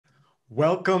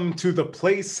Welcome to the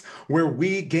place where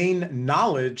we gain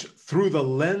knowledge through the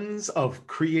lens of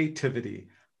creativity.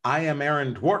 I am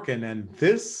Aaron Dworkin, and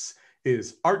this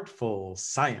is Artful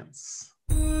Science.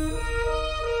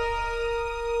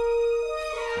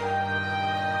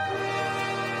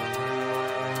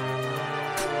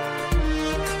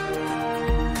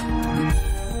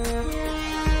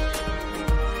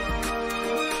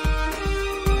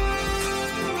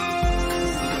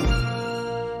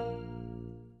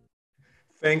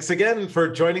 Thanks again for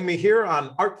joining me here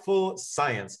on Artful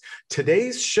Science.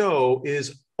 Today's show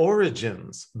is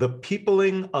Origins, the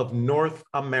Peopling of North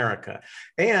America.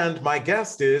 And my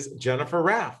guest is Jennifer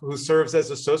Raff, who serves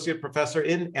as Associate Professor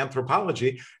in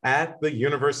Anthropology at the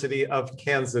University of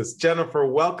Kansas. Jennifer,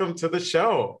 welcome to the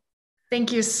show.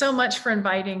 Thank you so much for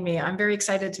inviting me. I'm very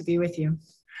excited to be with you.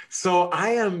 So I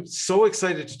am so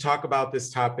excited to talk about this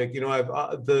topic. You know,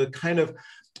 the kind of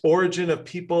origin of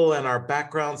people and our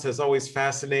backgrounds has always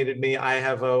fascinated me. I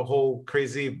have a whole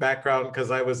crazy background because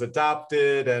I was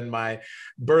adopted, and my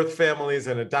birth families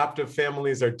and adoptive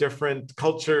families are different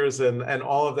cultures and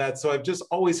all of that. So I'm just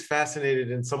always fascinated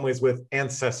in some ways with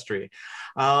ancestry.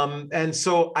 And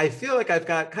so I feel like I've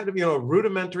got kind of, a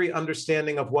rudimentary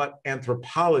understanding of what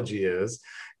anthropology is,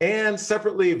 and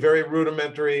separately, very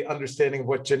rudimentary understanding of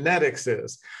what genetics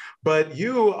is. But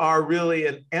you are really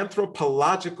an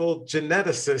anthropological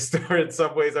geneticist, or in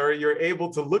some ways, or you're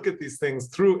able to look at these things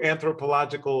through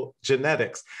anthropological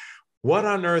genetics. What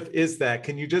on earth is that?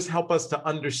 Can you just help us to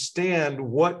understand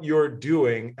what you're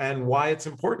doing and why it's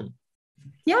important?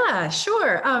 Yeah,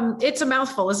 sure. It's a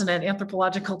mouthful, isn't it?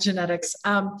 Anthropological genetics.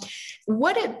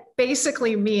 What it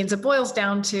basically means, it boils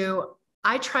down to,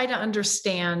 I try to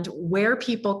understand where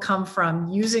people come from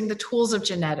using the tools of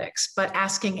genetics, but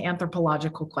asking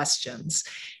anthropological questions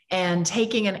and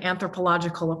taking an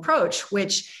anthropological approach,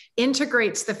 which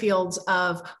integrates the fields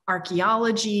of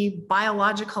archaeology,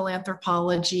 biological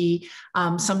anthropology,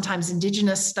 sometimes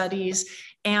indigenous studies,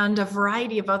 and a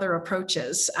variety of other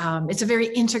approaches. It's a very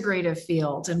integrative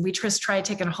field, and we just try to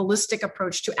take a holistic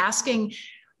approach to asking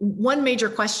one major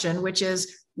question, which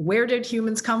is, where did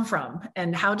humans come from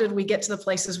and how did we get to the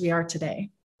places we are today?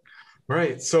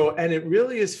 Right. So, and it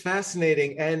really is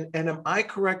fascinating. And am I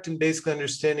correct in basically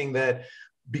understanding that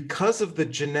because of the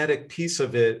genetic piece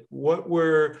of it, what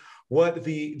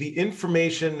the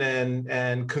information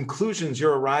and conclusions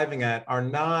you're arriving at are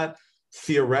not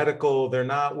theoretical? They're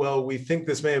not, well, we think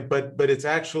this may have, but it's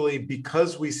actually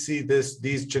because we see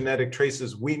these genetic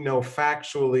traces, we know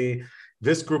factually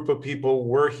this group of people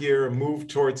were here, moved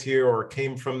towards here, or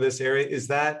came from this area.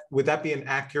 Would that be an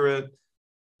accurate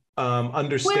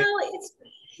understanding?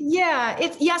 Well,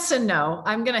 it's yes and no.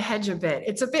 I'm going to hedge a bit.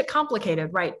 It's a bit complicated,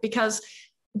 right? Because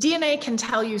DNA can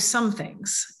tell you some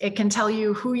things. It can tell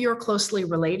you who you're closely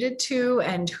related to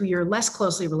and who you're less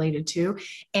closely related to.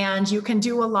 And you can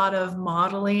do a lot of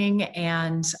modeling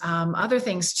and other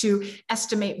things to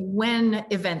estimate when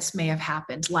events may have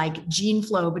happened, like gene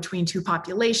flow between two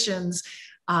populations,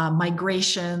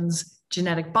 migrations,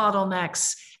 genetic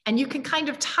bottlenecks. And you can kind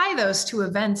of tie those to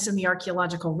events in the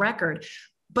archaeological record.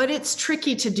 But it's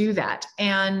tricky to do that.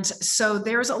 And so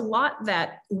there's a lot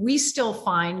that we still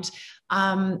find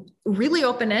really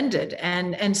open-ended.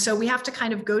 And so we have to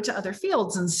kind of go to other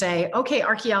fields and say, okay,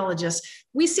 archaeologists,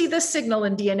 we see this signal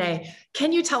in DNA.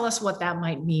 Can you tell us what that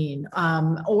might mean?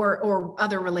 Or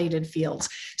other related fields.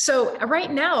 So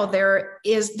right now there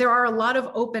are a lot of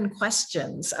open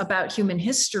questions about human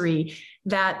history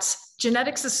that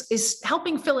genetics is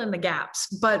helping fill in the gaps,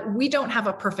 but we don't have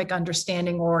a perfect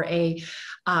understanding or a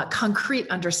concrete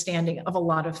understanding of a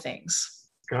lot of things.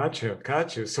 Got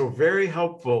you. So very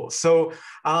helpful. So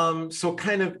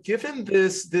kind of given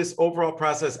this overall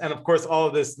process, and of course, all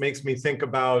of this makes me think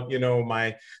about,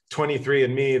 my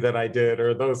 23andMe that I did,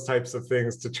 or those types of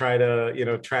things to try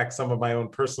to, track some of my own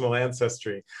personal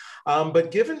ancestry.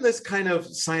 But given this kind of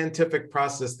scientific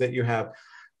process that you have,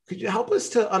 could you help us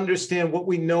to understand what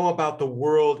we know about the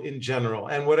world in general?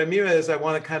 And what I mean is I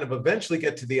want to kind of eventually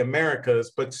get to the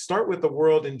Americas, but start with the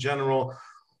world in general.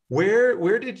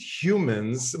 Where did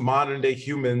humans, modern day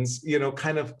humans,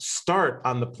 kind of start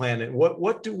on the planet?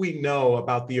 What do we know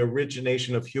about the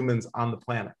origination of humans on the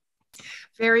planet?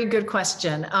 Very good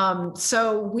question.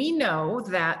 So we know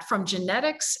that from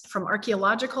genetics, from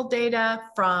archaeological data,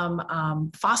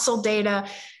 from fossil data,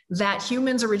 that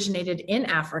humans originated in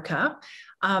Africa,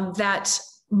 that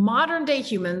modern day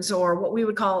humans, or what we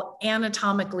would call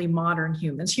anatomically modern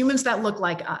humans, humans that look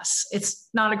like us. It's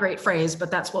not a great phrase,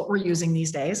 but that's what we're using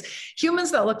these days.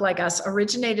 Humans that look like us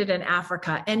originated in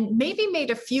Africa and maybe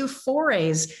made a few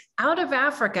forays out of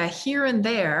Africa here and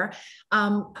there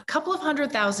a couple of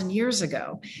 100,000 years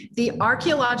ago. The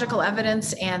archaeological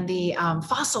evidence and the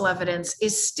fossil evidence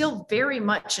is still very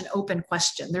much an open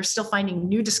question. They're still finding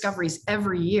new discoveries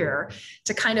every year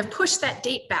to kind of push that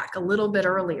date back a little bit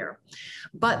earlier.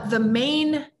 But the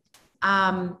main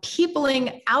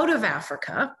peopling out of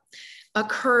Africa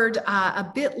occurred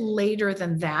a bit later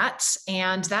than that.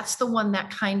 And that's the one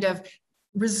that kind of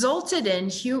resulted in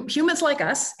humans like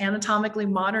us, anatomically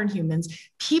modern humans,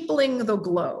 peopling the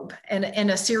globe in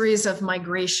a series of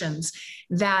migrations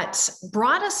that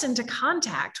brought us into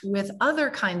contact with other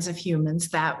kinds of humans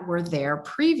that were there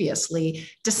previously,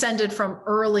 descended from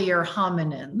earlier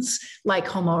hominins like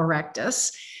Homo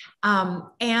erectus.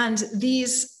 And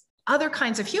these other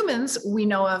kinds of humans we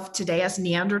know of today as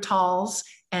Neanderthals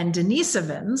and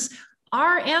Denisovans.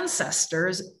 Our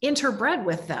ancestors interbred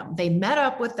with them. They met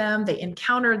up with them, they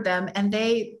encountered them, and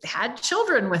they had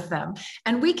children with them.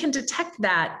 And we can detect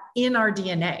that in our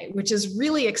DNA, which is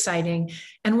really exciting.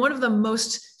 And one of the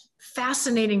most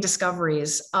fascinating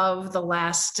discoveries of the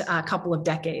last couple of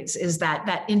decades is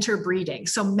that interbreeding.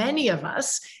 So many of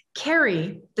us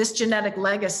carry this genetic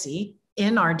legacy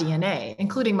in our DNA,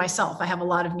 including myself. I have a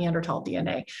lot of Neanderthal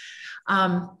DNA.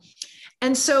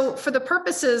 And so for the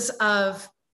purposes of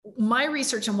my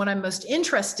research and what I'm most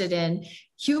interested in,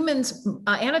 humans,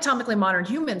 anatomically modern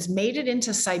humans, made it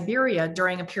into Siberia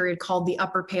during a period called the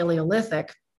Upper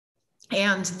Paleolithic.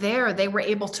 And there they were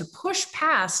able to push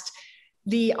past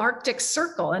the Arctic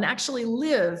Circle and actually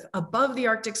live above the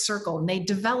Arctic Circle. And they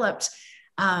developed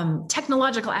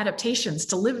technological adaptations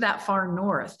to live that far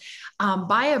north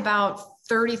by about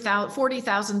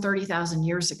 40,000, 30,000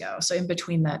 years ago. So in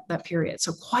between that period,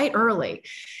 so quite early.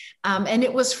 And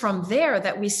it was from there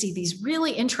that we see these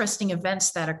really interesting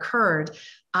events that occurred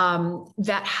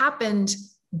that happened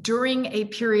during a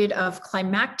period of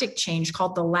climactic change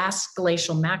called the last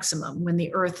glacial maximum, when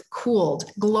the Earth cooled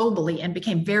globally and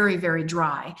became very, very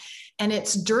dry. And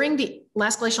it's during the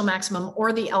last glacial maximum,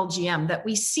 or the LGM, that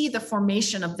we see the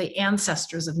formation of the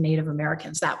ancestors of Native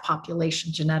Americans, that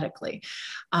population genetically.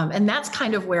 And that's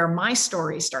kind of where my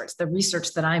story starts, the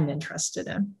research that I'm interested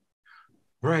in.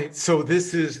 Right. So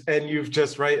this is, and you've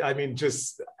just, right, I mean,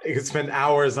 just, I could spend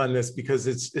hours on this because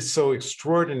it's so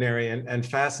extraordinary and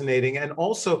fascinating. And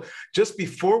also, just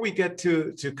before we get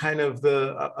to kind of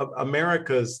the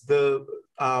Americas,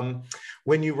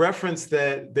 when you reference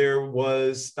that there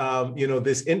was,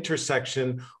 this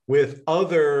intersection with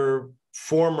other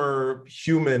former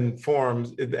human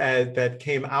forms that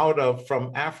came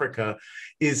from Africa,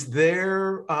 is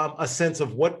there a sense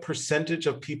of what percentage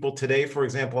of people today, for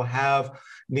example, have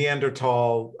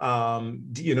Neanderthal,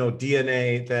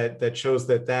 DNA that shows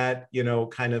that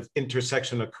kind of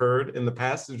intersection occurred in the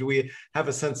past? Do we have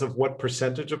a sense of what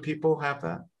percentage of people have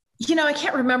that? I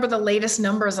can't remember the latest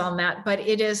numbers on that, but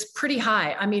it is pretty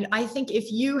high. I mean, I think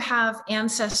if you have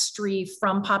ancestry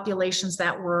from populations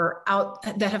that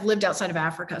have lived outside of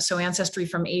Africa, so ancestry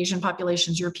from Asian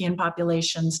populations, European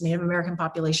populations, Native American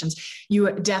populations, you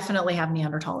definitely have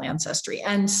Neanderthal ancestry.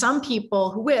 And some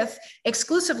people with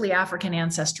exclusively African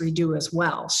ancestry do as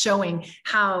well, showing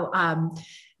how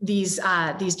these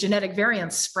genetic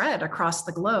variants spread across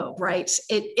the globe, right?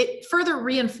 It further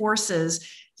reinforces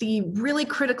the really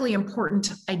critically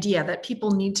important idea that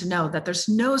people need to know, that there's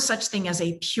no such thing as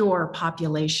a pure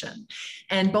population.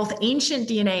 And both ancient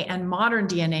DNA and modern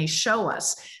DNA show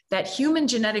us that human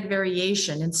genetic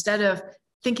variation, instead of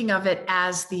thinking of it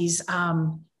as these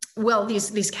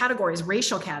categories,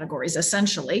 racial categories,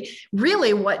 essentially,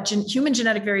 really what human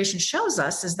genetic variation shows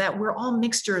us is that we're all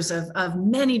mixtures of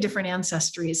many different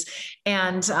ancestries,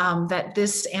 and that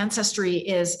this ancestry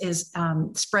is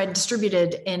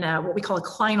distributed in what we call a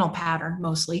clinal pattern,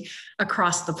 mostly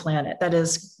across the planet. That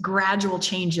is, gradual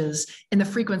changes in the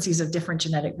frequencies of different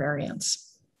genetic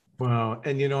variants. Wow.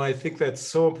 And, I think that's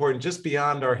so important, just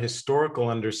beyond our historical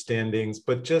understandings,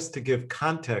 but just to give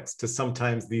context to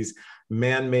sometimes these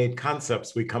man-made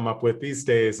concepts we come up with these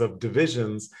days of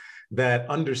divisions, that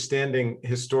understanding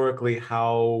historically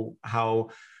how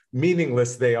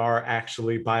meaningless they are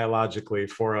actually biologically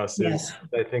for us is, Yes.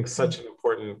 I think, such an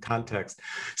important context.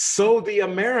 So the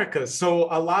Americas. So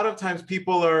a lot of times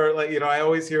people are like, I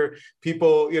always hear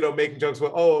people, making jokes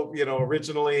with, oh,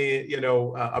 originally,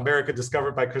 America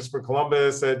discovered by Christopher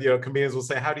Columbus, and, comedians will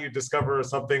say, how do you discover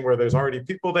something where there's already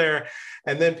people there?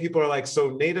 And then people are like,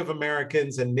 so Native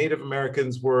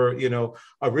Americans were,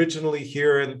 originally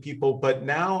here and people, but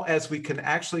now as we can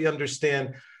actually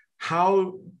understand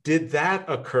how did that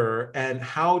occur and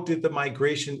how did the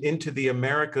migration into the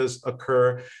Americas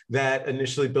occur that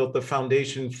initially built the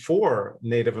foundation for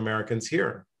Native Americans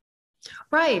here?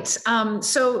 Right.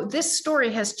 So this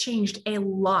story has changed a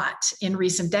lot in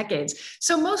recent decades.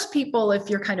 So most people, if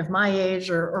you're kind of my age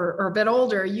or a bit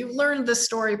older, you learned the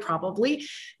story probably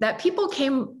that people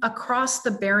came across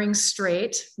the Bering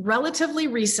Strait relatively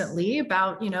recently,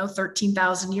 about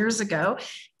 13,000 years ago,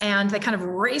 and they kind of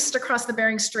raced across the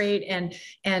Bering Strait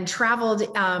and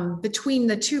traveled between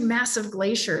the two massive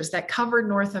glaciers that covered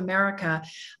North America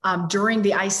during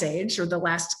the Ice Age, or the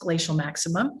last glacial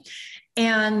maximum.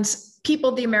 And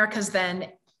peopled the Americas then,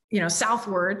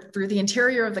 southward through the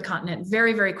interior of the continent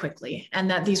very, very quickly. And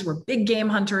that these were big game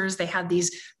hunters. They had these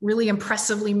really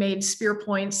impressively made spear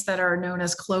points that are known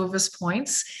as Clovis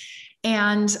points.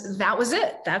 And that was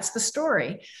it. That's the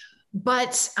story.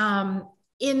 But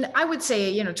I would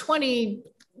say, 20,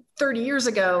 30 years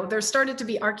ago, there started to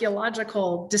be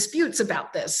archaeological disputes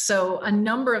about this. So a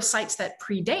number of sites that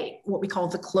predate what we call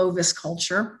the Clovis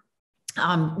culture,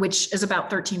 which is about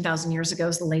 13,000 years ago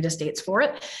is the latest dates for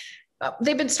it.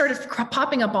 They've been started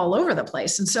popping up all over the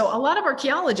place. And so a lot of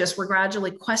archaeologists were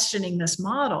gradually questioning this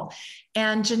model,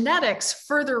 and genetics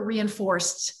further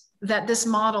reinforced that this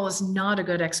model is not a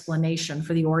good explanation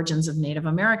for the origins of Native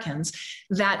Americans,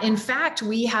 that in fact,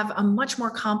 we have a much more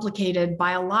complicated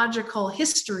biological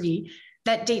history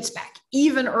that dates back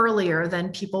even earlier than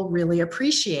people really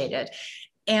appreciated.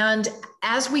 And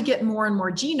as we get more and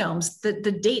more genomes,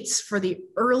 the dates for the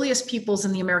earliest peoples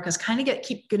in the Americas kind of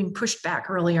keep getting pushed back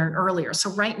earlier and earlier.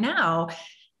 So right now,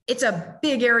 it's a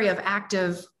big area of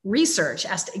active research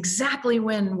as to exactly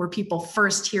when were people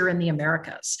first here in the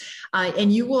Americas.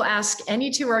 And you will ask any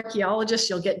two archaeologists,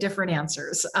 you'll get different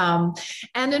answers. And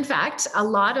in fact, a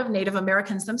lot of Native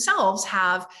Americans themselves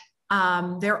have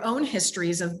their own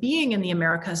histories of being in the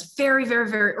Americas very, very,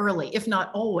 very early, if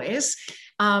not always.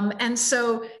 And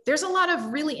so there's a lot of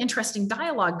really interesting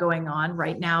dialogue going on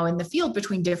right now in the field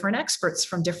between different experts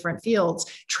from different fields,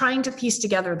 trying to piece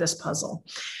together this puzzle.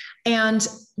 And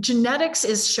genetics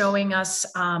is showing us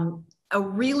a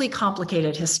really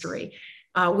complicated history,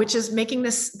 which is making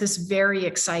this very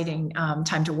exciting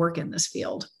time to work in this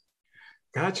field.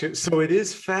 Gotcha. So it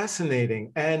is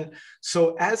fascinating. And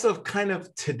so as of kind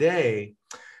of today,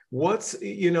 what's,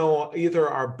 either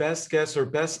our best guess or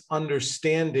best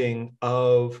understanding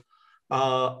of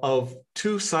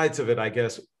two sides of it, I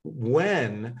guess.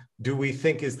 When do we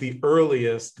think is the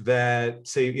earliest that,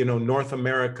 say, North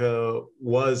America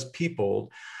was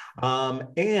peopled?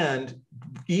 And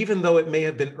even though it may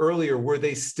have been earlier, were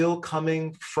they still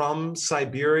coming from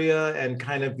Siberia and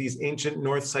kind of these ancient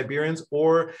North Siberians?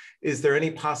 Or is there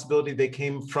any possibility they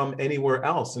came from anywhere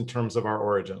else in terms of our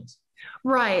origins?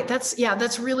 Right. That's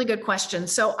a really good question.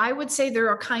 So I would say there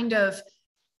are kind of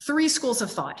three schools of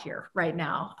thought here right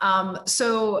now.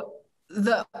 So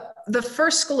the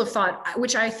first school of thought,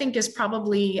 which I think is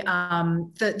probably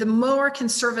the more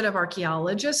conservative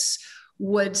archaeologists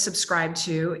would subscribe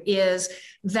to, is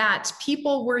that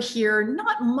people were here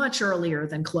not much earlier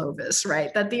than Clovis,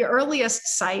 right? That the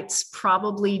earliest sites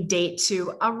probably date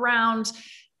to around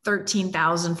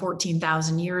 13,000,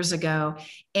 14,000 years ago,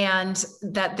 and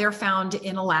that they're found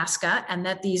in Alaska, and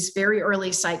that these very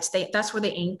early sites, that's where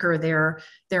they anchor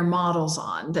their models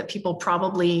on, that people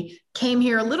probably came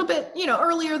here a little bit,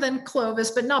 earlier than Clovis,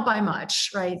 but not by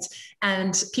much, right?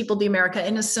 And peopled the Americas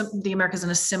in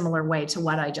a similar way to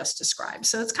what I just described.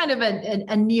 So it's kind of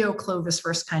a neo-Clovis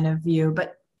first kind of view,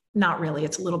 but not really,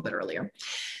 it's a little bit earlier.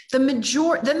 Then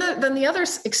the other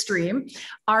extreme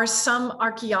are some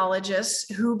archaeologists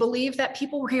who believe that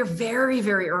people were here very,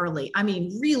 very early. I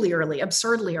mean, really early,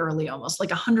 absurdly early, almost like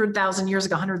 100,000 years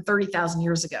ago, 130,000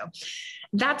 years ago.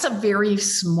 That's a very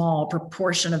small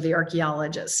proportion of the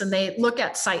archaeologists. And they look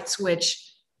at sites which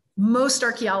most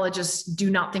archaeologists do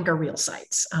not think are real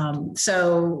sites.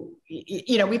 So,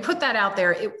 we put that out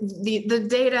there. The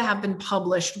data have been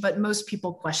published, but most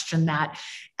people question that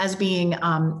as being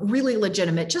really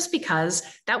legitimate, just because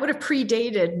that would have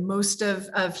predated most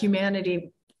of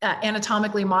humanity,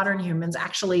 anatomically modern humans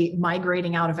actually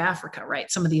migrating out of Africa,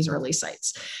 right? Some of these early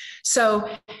sites. So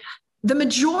The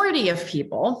majority of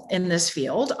people in this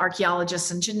field,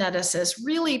 archaeologists and geneticists,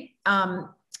 really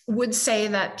would say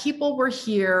that people were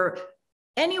here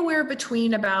anywhere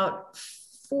between about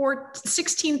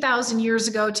 16,000 years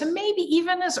ago to maybe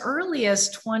even as early as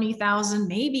 20,000,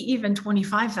 maybe even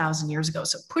 25,000 years ago.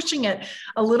 So pushing it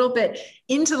a little bit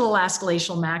into the last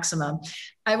glacial maximum.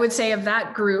 I would say of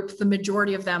that group, the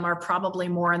majority of them are probably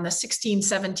more in the 16,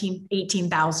 17,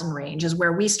 18,000 range is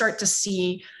where we start to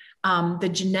see the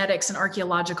genetics and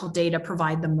archaeological data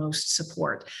provide the most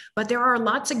support. But there are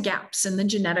lots of gaps in the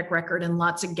genetic record and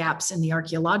lots of gaps in the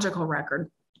archaeological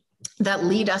record that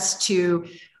lead us to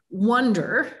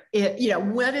wonder,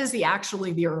 what is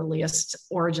actually the earliest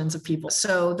origins of people?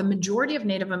 So the majority of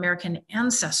Native American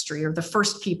ancestry, or the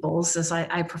first peoples, as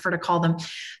I prefer to call them,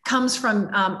 comes from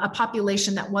a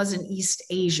population that was in East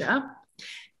Asia,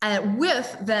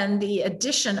 with then the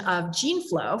addition of gene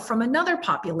flow from another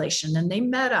population. And they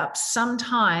met up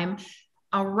sometime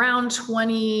around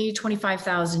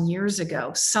 25,000 years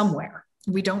ago, somewhere.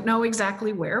 We don't know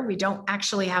exactly where. We don't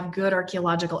actually have good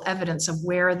archaeological evidence of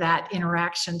where that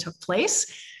interaction took place.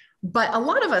 But a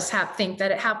lot of us think that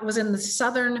it was in the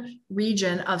southern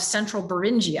region of central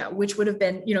Beringia, which would have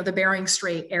been, the Bering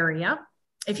Strait area.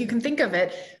 If you can think of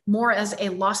it more as a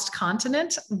lost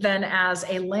continent than as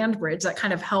a land bridge, that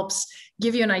kind of helps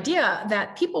give you an idea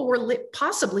that people were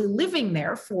possibly living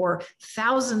there for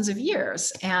thousands of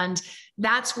years. And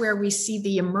that's where we see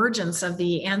the emergence of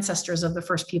the ancestors of the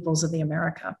first peoples of the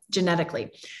America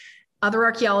genetically. Other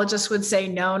archaeologists would say,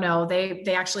 no, they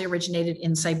actually originated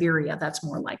in Siberia. That's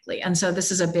more likely. And so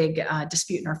this is a big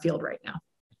dispute in our field right now.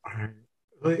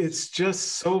 It's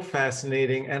just so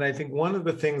fascinating. And I think one of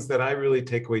the things that I really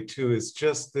take away too is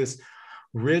just this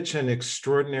rich and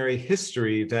extraordinary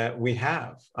history that we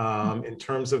have in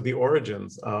terms of the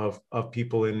origins of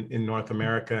people in North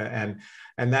America.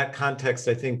 And that context,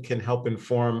 I think, can help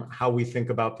inform how we think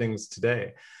about things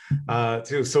today.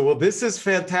 Too. So, well, this is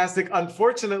fantastic.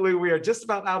 Unfortunately, we are just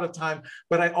about out of time,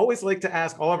 but I always like to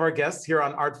ask all of our guests here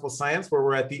on Artful Science, where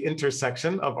we're at the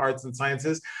intersection of arts and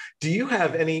sciences, do you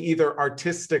have any either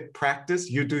artistic practice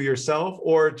you do yourself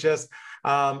or just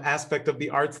aspect of the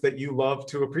arts that you love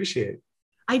to appreciate?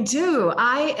 I do.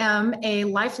 I am a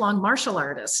lifelong martial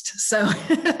artist. So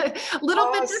a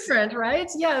little bit different, right?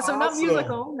 Yeah. So not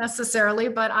musical necessarily,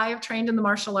 but I have trained in the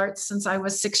martial arts since I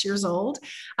was 6 years old.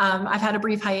 I've had a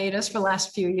brief hiatus for the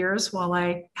last few years while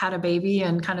I had a baby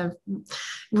and kind of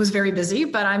was very busy,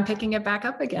 but I'm picking it back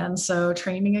up again. So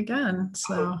training again.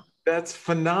 So that's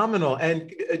phenomenal. And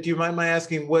do you mind my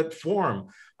asking what form?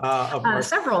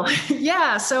 Several.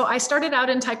 Yeah. So I started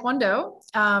out in Taekwondo,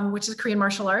 which is Korean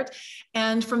martial art.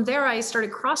 And from there, I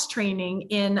started cross training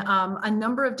in a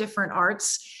number of different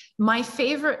arts. My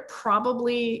favorite,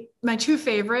 probably my two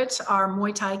favorites, are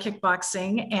Muay Thai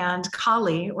kickboxing and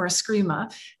Kali, or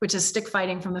Eskrima, which is stick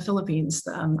fighting from the Philippines.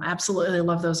 I absolutely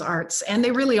love those arts. And they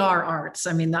really are arts.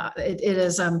 I mean, it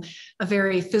is a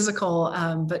very physical,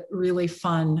 but really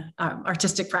fun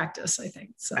artistic practice, I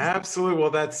think. So. Absolutely. Well,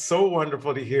 that's so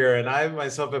wonderful to hear. And I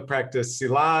myself have practiced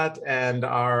Silat, and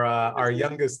our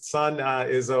youngest son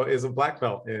is a black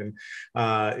belt in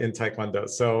Taekwondo.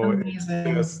 So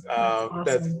that's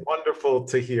awesome. Wonderful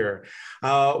to hear.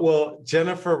 Well,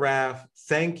 Jennifer Raff,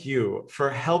 thank you for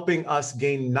helping us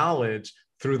gain knowledge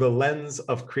through the lens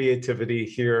of creativity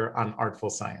here on Artful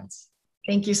Science.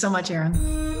 Thank you so much, Aaron.